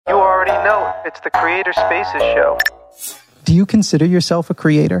note, it's the Creator Spaces show. Do you consider yourself a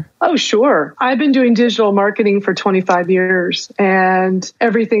creator? Oh, sure. I've been doing digital marketing for 25 years, and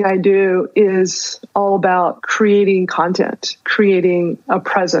everything I do is all about creating content, creating a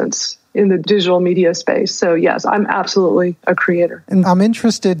presence in the digital media space. So yes, I'm absolutely a creator. And I'm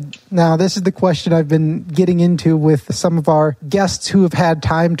interested now, this is the question I've been getting into with some of our guests who have had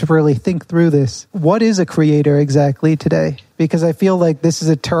time to really think through this. What is a creator exactly today? Because I feel like this is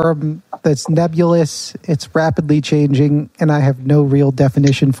a term that's nebulous, it's rapidly changing, and I have no real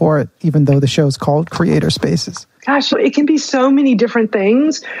definition for it, even though the show's called Creator Spaces. Gosh, it can be so many different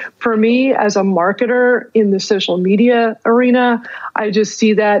things. For me, as a marketer in the social media arena, I just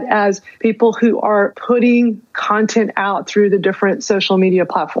see that as people who are putting content out through the different social media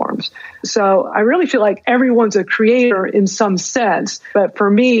platforms. So I really feel like everyone's a creator in some sense. But for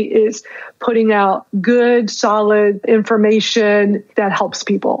me, it's putting out good, solid information that helps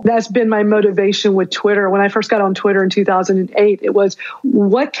people. That's been my motivation with Twitter. When I first got on Twitter in 2008, it was,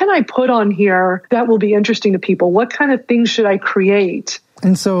 what can I put on here that will be interesting to people? What kind of things should I create?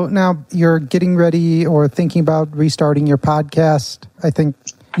 And so now you're getting ready or thinking about restarting your podcast. I think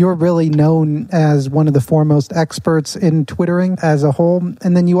you're really known as one of the foremost experts in Twittering as a whole.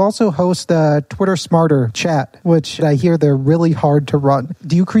 And then you also host a Twitter Smarter chat, which I hear they're really hard to run.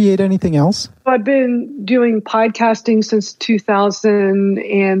 Do you create anything else? I've been doing podcasting since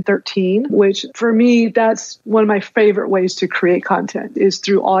 2013, which for me, that's one of my favorite ways to create content is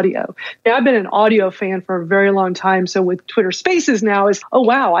through audio. Now, I've been an audio fan for a very long time. So with Twitter Spaces now is, oh,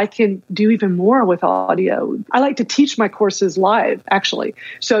 wow, I can do even more with audio. I like to teach my courses live, actually.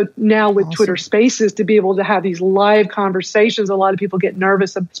 So now with Twitter Spaces, to be able to have these live conversations, a lot of people get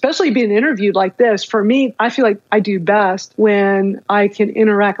nervous, especially being interviewed like this. For me, I feel like I do best when I can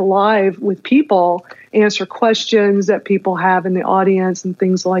interact live with people, answer questions that people have in the audience and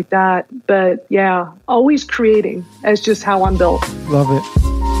things like that. But yeah, always creating. That's just how I'm built. Love it.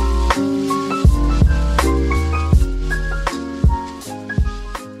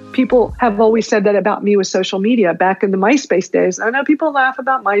 People have always said that about me with social media back in the MySpace days. I know people laugh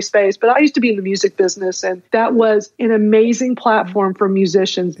about MySpace, but I used to be in the music business, and that was an amazing platform for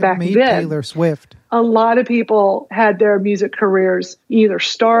musicians back then. Taylor Swift. A lot of people had their music careers either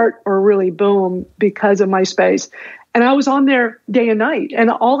start or really boom because of MySpace. And I was on there day and night. And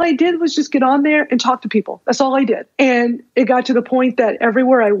all I did was just get on there and talk to people. That's all I did. And it got to the point that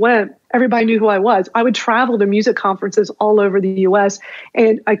everywhere I went, everybody knew who I was. I would travel to music conferences all over the U.S.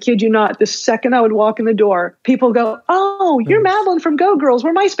 And I kid you not, the second I would walk in the door, people go, oh, you're Madeline from Go Girls.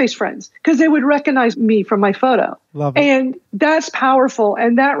 We're MySpace friends. Because they would recognize me from my photo. Love it. And that's powerful.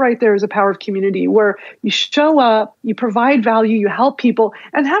 And that right there is a power of community where you show up, you provide value, you help people,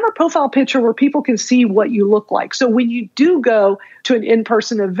 and have a profile picture where people can see what you look like. So when you do go to an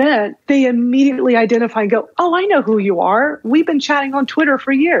in-person event, they immediately identify and go, oh, I know who you are. We've been chatting on Twitter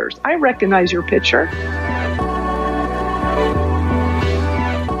for years. I recognize your picture.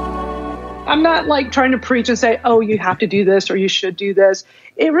 I'm not like trying to preach and say, oh, you have to do this or you should do this.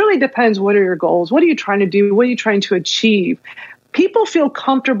 It really depends. What are your goals? What are you trying to do? What are you trying to achieve? People feel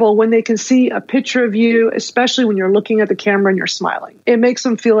comfortable when they can see a picture of you, especially when you're looking at the camera and you're smiling. It makes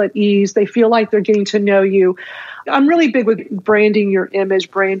them feel at ease. They feel like they're getting to know you. I'm really big with branding your image,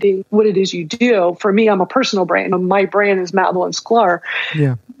 branding what it is you do. For me, I'm a personal brand. My brand is Madeline Sklar.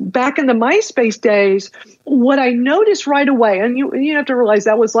 Yeah. Back in the MySpace days, what I noticed right away, and you have to realize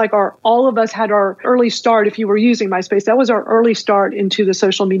that was like all of us had our early start. If you were using MySpace, that was our early start into the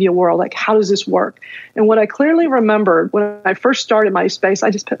social media world. Like, how does this work? And what I clearly remembered when I first started MySpace, I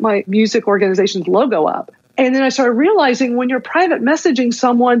just put my music organization's logo up. And then I started realizing when you're private messaging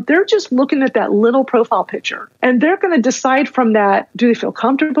someone, they're just looking at that little profile picture. And they're going to decide from that, do they feel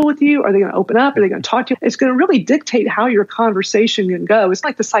comfortable with you? Are they going to open up? Are they going to talk to you? It's going to really dictate how your conversation can go. It's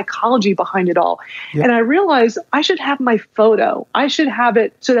like the psychology behind it all. Yep. And I realized I should have my photo. I should have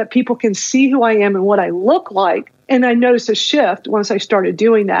it so that people can see who I am and what I look like. And I noticed a shift once I started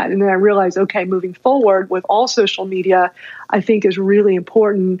doing that. And then I realized, okay, moving forward with all social media, I think is really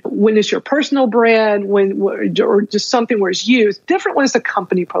important. When it's your personal brand, or just something where it's you, it's different when it's a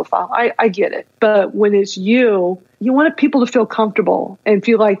company profile. I get it. But when it's you want people to feel comfortable and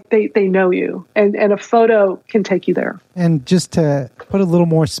feel like they know you. And a photo can take you there. And just to put a little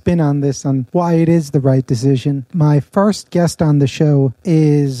more spin on this, on why it is the right decision, my first guest on the show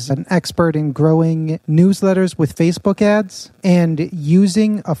is an expert in growing newsletters with Facebook ads and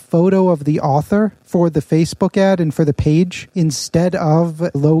using a photo of the author for the Facebook ad and for the page instead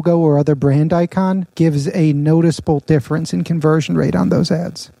of logo or other brand icon gives a noticeable difference in conversion rate on those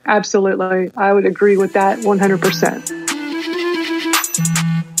ads. Absolutely. I would agree with that 100%.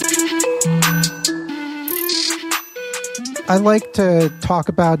 I like to talk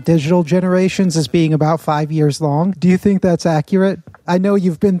about digital generations as being about 5 years long. Do you think that's accurate? I know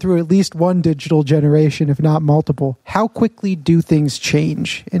you've been through at least one digital generation, if not multiple. How quickly do things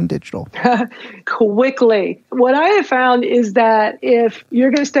change in digital? Quickly. What I have found is that if you're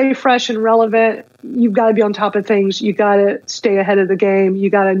going to stay fresh and relevant, you've got to be on top of things. You got to stay ahead of the game. You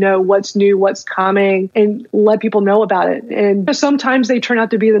got to know what's new, what's coming, and let people know about it. And sometimes they turn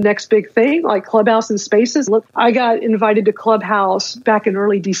out to be the next big thing, like Clubhouse and Spaces. Look, I got invited to Clubhouse back in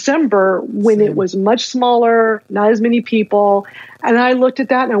early December when it was much smaller, not as many people. And I looked at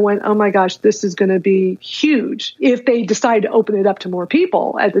that and I went, oh my gosh, this is going to be huge. If they decide to open it up to more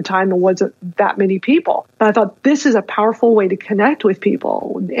people, at the time there wasn't that many people. But I thought this is a powerful way to connect with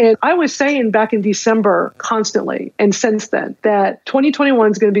people. And I was saying back in December constantly, and since then, that 2021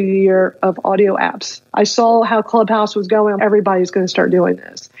 is going to be the year of audio apps. I saw how Clubhouse was going. Everybody's going to start doing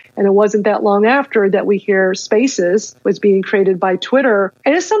this. And it wasn't that long after that we hear Spaces was being created by Twitter.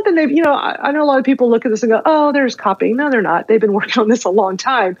 And it's something they've, I know a lot of people look at this and go, oh, there's copying. No, they're not. They've been working on this a long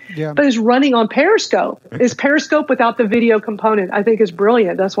time. Yeah. But it's running on Periscope. It's Periscope without the video component. I think is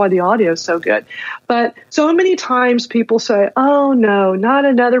brilliant. That's why the audio is so good. But so many times people say, oh, no, not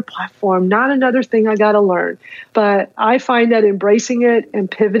another platform, not another thing I got to learn. But I find that embracing it and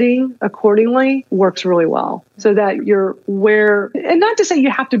pivoting accordingly works really well. So that you're where, and not to say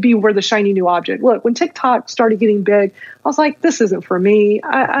you have to be where the shiny new object. Look, when TikTok started getting big, I was like, this isn't for me.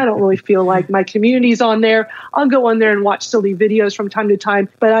 I don't really feel like my community's on there. I'll go on there and watch silly videos from time to time,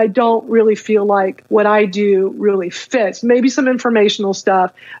 but I don't really feel like what I do really fits. Maybe some informational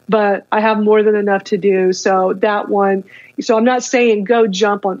stuff, but I have more than enough to do. So that one, so I'm not saying go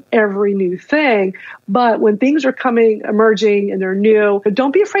jump on every new thing, but when things are emerging and they're new,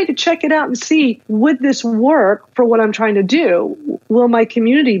 don't be afraid to check it out and see, would this work for what I'm trying to do? Will my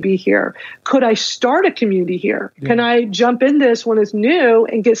community be here? Could I start a community here? Yeah. Can I jump in this when it's new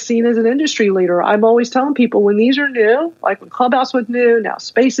and get seen as an industry leader? I'm always telling people when these are new, like when Clubhouse was new, now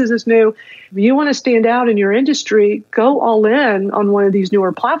Spaces is new. If you want to stand out in your industry, go all in on one of these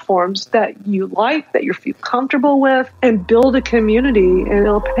newer platforms that you like, that you feel comfortable with, and build a community, and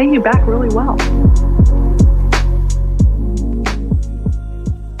it'll pay you back really well.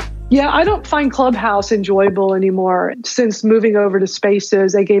 Yeah, I don't find Clubhouse enjoyable anymore. Since moving over to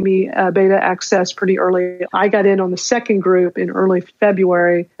Spaces, they gave me beta access pretty early. I got in on the second group in early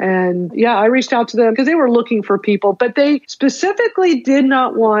February. And yeah, I reached out to them because they were looking for people, but they specifically did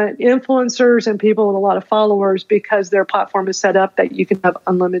not want influencers and people with a lot of followers because their platform is set up that you can have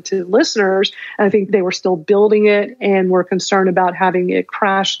unlimited listeners. And I think they were still building it and were concerned about having it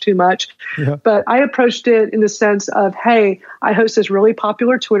crash too much. Yeah. But I approached it in the sense of, hey, I host this really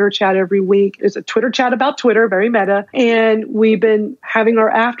popular Twitter chat every week. It's a Twitter chat about Twitter, very meta. And we've been having our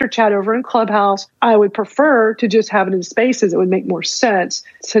after chat over in Clubhouse. I would prefer to just have it in Spaces. It would make more sense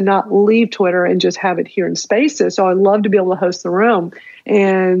to not leave Twitter and just have it here in Spaces. So I'd love to be able to host the room.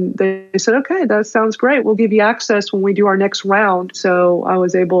 And they said, okay, that sounds great. We'll give you access when we do our next round. So I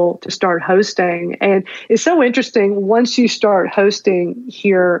was able to start hosting. And it's so interesting. Once you start hosting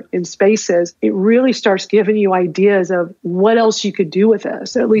here in Spaces, it really starts giving you ideas of what else you could do with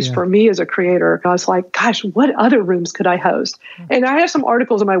this. At least for me as a creator, I was like, gosh, what other rooms could I host? And I have some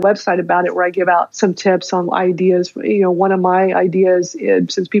articles on my website about it where I give out some tips on ideas. One of my ideas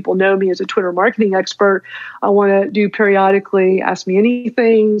is, since people know me as a Twitter marketing expert, I want to do periodically Ask Me Anything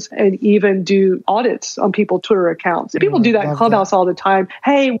things and even do audits on people's Twitter accounts. People do that in Clubhouse all the time.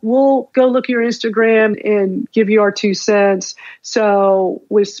 Hey, we'll go look at your Instagram and give you our 2 cents. So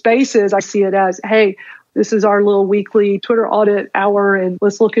with Spaces, I see it as, hey, this is our little weekly Twitter audit hour, and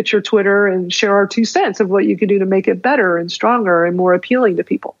let's look at your Twitter and share our 2 cents of what you can do to make it better and stronger and more appealing to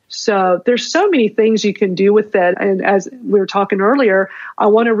people. So there's so many things you can do with it. And as we were talking earlier, I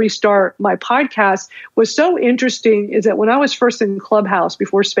want to restart my podcast. What's so interesting is that when I was first in Clubhouse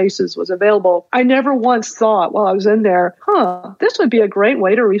before Spaces was available, I never once thought while I was in there, this would be a great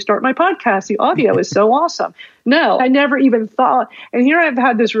way to restart my podcast. The audio is so awesome. No, I never even thought. And here I've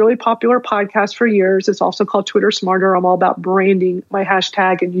had this really popular podcast for years. It's also called Twitter Smarter. I'm all about branding my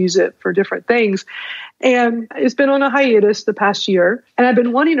hashtag and use it for different things. And it's been on a hiatus the past year. And I've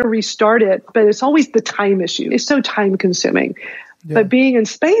been wanting to restart it, but it's always the time issue. It's so time consuming. Yeah. But being in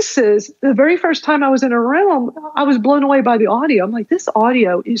Spaces, the very first time I was in a room, I was blown away by the audio. I'm like, this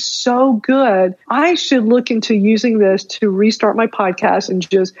audio is so good. I should look into using this to restart my podcast and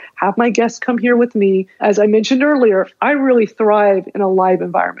just have my guests come here with me. As I mentioned earlier, I really thrive in a live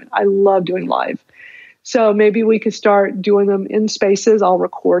environment. I love doing live. So maybe we could start doing them in Spaces. I'll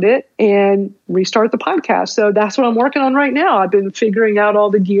record it and restart the podcast. So that's what I'm working on right now. I've been figuring out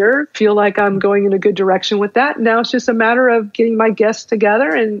all the gear, feel like I'm going in a good direction with that. Now it's just a matter of getting my guests together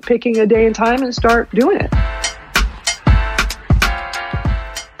and picking a day and time and start doing it.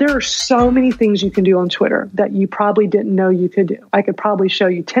 There are so many things you can do on Twitter that you probably didn't know you could do. I could probably show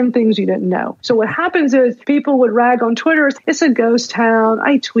you 10 things you didn't know. So what happens is people would rag on Twitter. It's a ghost town.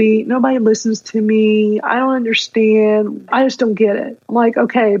 I tweet. Nobody listens to me. I don't understand. I just don't get it. I'm like,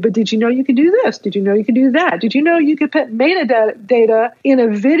 okay, but did you know you could do this? Did you know you could do that? Did you know you could put metadata in a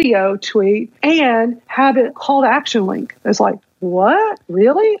video tweet and have it call to action link? It's like, what?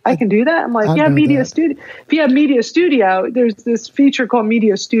 Really? I can do that? I'm like, yeah, Media Studio. If you have Media Studio, there's this feature called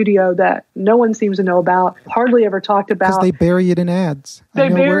Media Studio that no one seems to know about, hardly ever talked about. Because they bury it in ads. They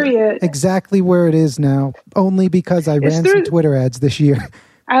bury it. Exactly where it is now, only because I ran some Twitter ads this year.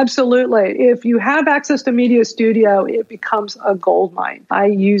 Absolutely. If you have access to Media Studio, it becomes a goldmine. I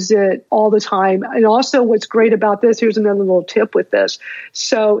use it all the time. And also what's great about this, here's another little tip with this.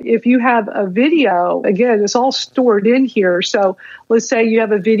 So if you have a video, again, it's all stored in here. So let's say you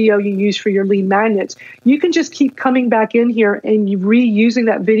have a video you use for your lead magnets. You can just keep coming back in here and reusing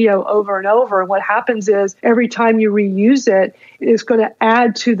that video over and over. And what happens is every time you reuse it, it's going to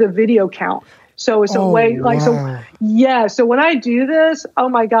add to the video count. So it's a way like, wow. So when I do this, oh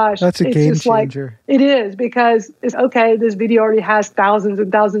my gosh, that's a game changer. It is, because it's okay. This video already has thousands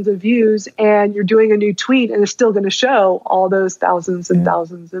and thousands of views, and you're doing a new tweet and it's still going to show all those thousands and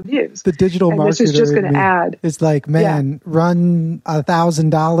thousands of views. The digital marketer, this is just going to add. It's like, man, run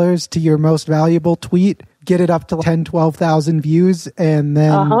 $1,000 to your most valuable tweet, get it up to 10, 12,000 views, and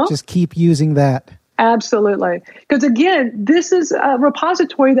then just keep using that. Absolutely. Because again, this is a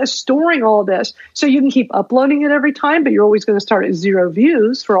repository that's storing all this. So you can keep uploading it every time, but you're always going to start at 0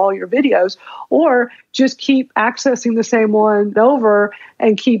 views for all your videos, or just keep accessing the same one over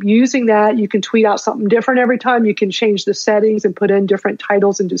and keep using that. You can tweet out something different every time. You can change the settings and put in different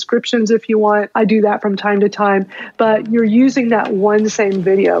titles and descriptions if you want. I do that from time to time, but you're using that one same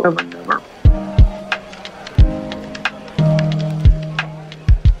video over and over.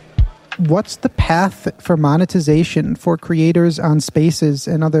 What's the path for monetization for creators on Spaces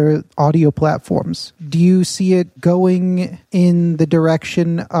and other audio platforms? Do you see it going in the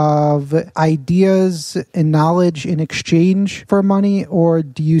direction of ideas and knowledge in exchange for money, or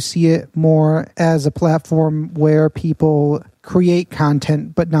do you see it more as a platform where people create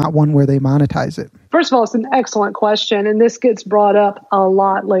content, but not one where they monetize it? First of all, it's an excellent question, and this gets brought up a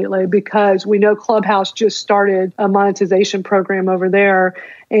lot lately because we know Clubhouse just started a monetization program over there,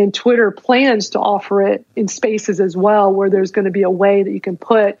 and Twitter plans to offer it in Spaces as well, where there's going to be a way that you can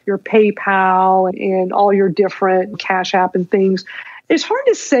put your PayPal and all your different Cash App and things. It's hard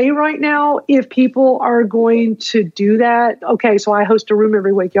to say right now if people are going to do that. Okay, so I host a room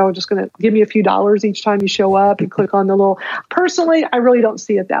every week. Y'all are just going to give me a few dollars each time you show up and click on the little... Personally, I really don't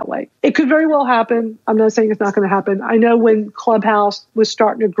see it that way. It could very well happen. I'm not saying it's not going to happen. I know when Clubhouse was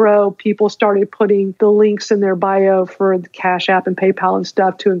starting to grow, people started putting the links in their bio for the Cash App and PayPal and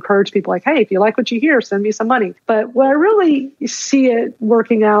stuff to encourage people like, hey, if you like what you hear, send me some money. But what I really see it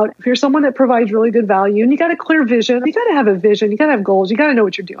working out, if you're someone that provides really good value and you got a clear vision, you got to have a vision, you got to have goals. You got to know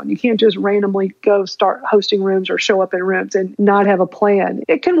what you're doing. You can't just randomly go start hosting rooms or show up in rooms and not have a plan.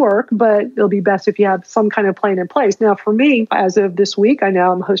 It can work, but it'll be best if you have some kind of plan in place. Now, for me, as of this week, I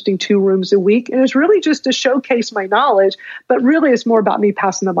know I'm hosting 2 rooms a week, and it's really just to showcase my knowledge, but really it's more about me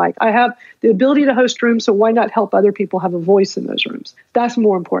passing the mic. I have the ability to host rooms, so why not help other people have a voice in those rooms? That's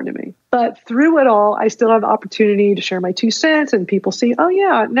more important to me. But through it all, I still have the opportunity to share my 2 cents, and people see, oh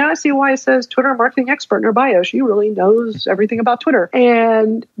yeah, now I see why it says Twitter marketing expert in her bio. She really knows everything about Twitter.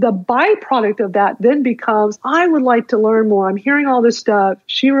 And the byproduct of that then becomes, I would like to learn more. I'm hearing all this stuff.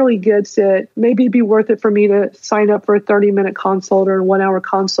 She really gets it. Maybe it'd be worth it for me to sign up for a 30-minute consult or a 1-hour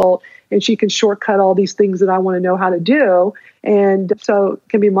consult, and she can shortcut all these things that I want to know how to do. And so it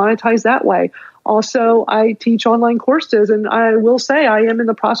can be monetized that way. Also, I teach online courses, and I will say I am in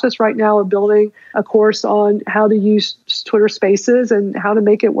the process right now of building a course on how to use Twitter Spaces and how to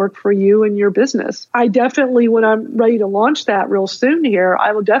make it work for you and your business. I definitely, when I'm ready to launch that real soon here,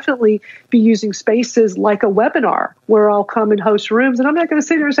 I will definitely be using Spaces like a webinar where I'll come and host rooms. And I'm not going to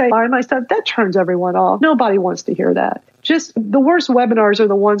sit there and say, buy my stuff. That turns everyone off. Nobody wants to hear that. just the worst webinars are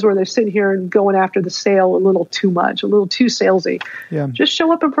the ones where they're sitting here and going after the sale a little too much, a little too salesy. Yeah. Just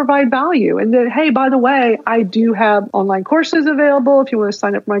show up and provide value. And then, hey, by the way, I do have online courses available. If you want to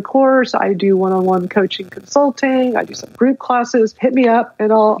sign up for my course, I do one-on-one coaching consulting. I do some group classes. Hit me up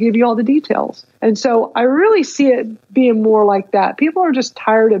and I'll give you all the details. And so I really see it being more like that. People are just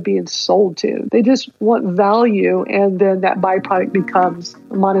tired of being sold to. They just want value, and then that byproduct becomes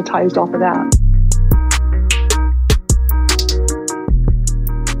monetized off of that.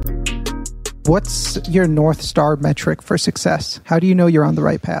 What's your North Star metric for success? How do you know you're on the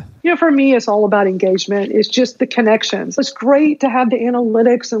right path? For me, it's all about engagement. It's just the connections. It's great to have the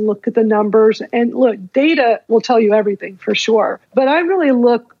analytics and look at the numbers. And look, data will tell you everything for sure. But I really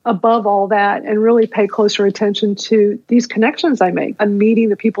look above all that and really pay closer attention to these connections I make. I'm meeting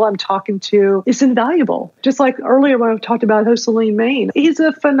the people I'm talking to. It's invaluable. Just like earlier when I talked about host Salim Main, he's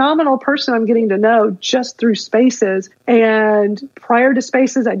a phenomenal person I'm getting to know just through Spaces. And prior to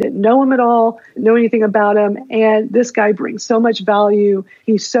Spaces, I didn't know him at all, know anything about him. And this guy brings so much value.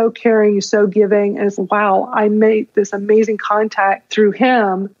 He's so caring, he's so giving. And it's, wow, I made this amazing contact through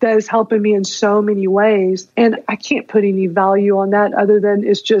him that is helping me in so many ways. And I can't put any value on that other than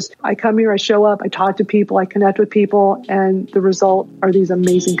it's just, I come here, I show up, I talk to people, I connect with people, and the result are these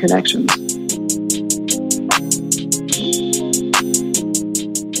amazing connections.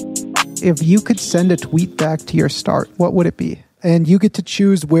 If you could send a tweet back to your start, what would it be? And you get to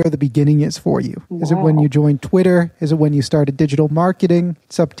choose where the beginning is for you. Wow. Is it when you joined Twitter? Is it when you started digital marketing?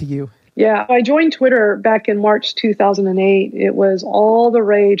 It's up to you. Yeah, I joined Twitter back in March 2008. It was all the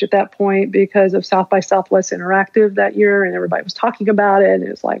rage at that point because of South by Southwest Interactive that year, and everybody was talking about it. And it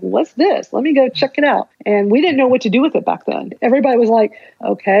was like, what's this? Let me go check it out. And we didn't know what to do with it back then. Everybody was like,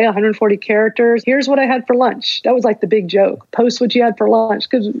 okay, 140 characters. Here's what I had for lunch. That was like the big joke. Post what you had for lunch,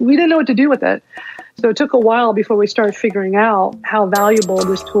 because we didn't know what to do with it. So it took a while before we started figuring out how valuable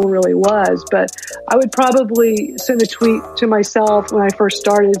this tool really was. But I would probably send a tweet to myself when I first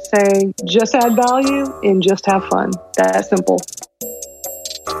started saying, just add value and just have fun. That simple.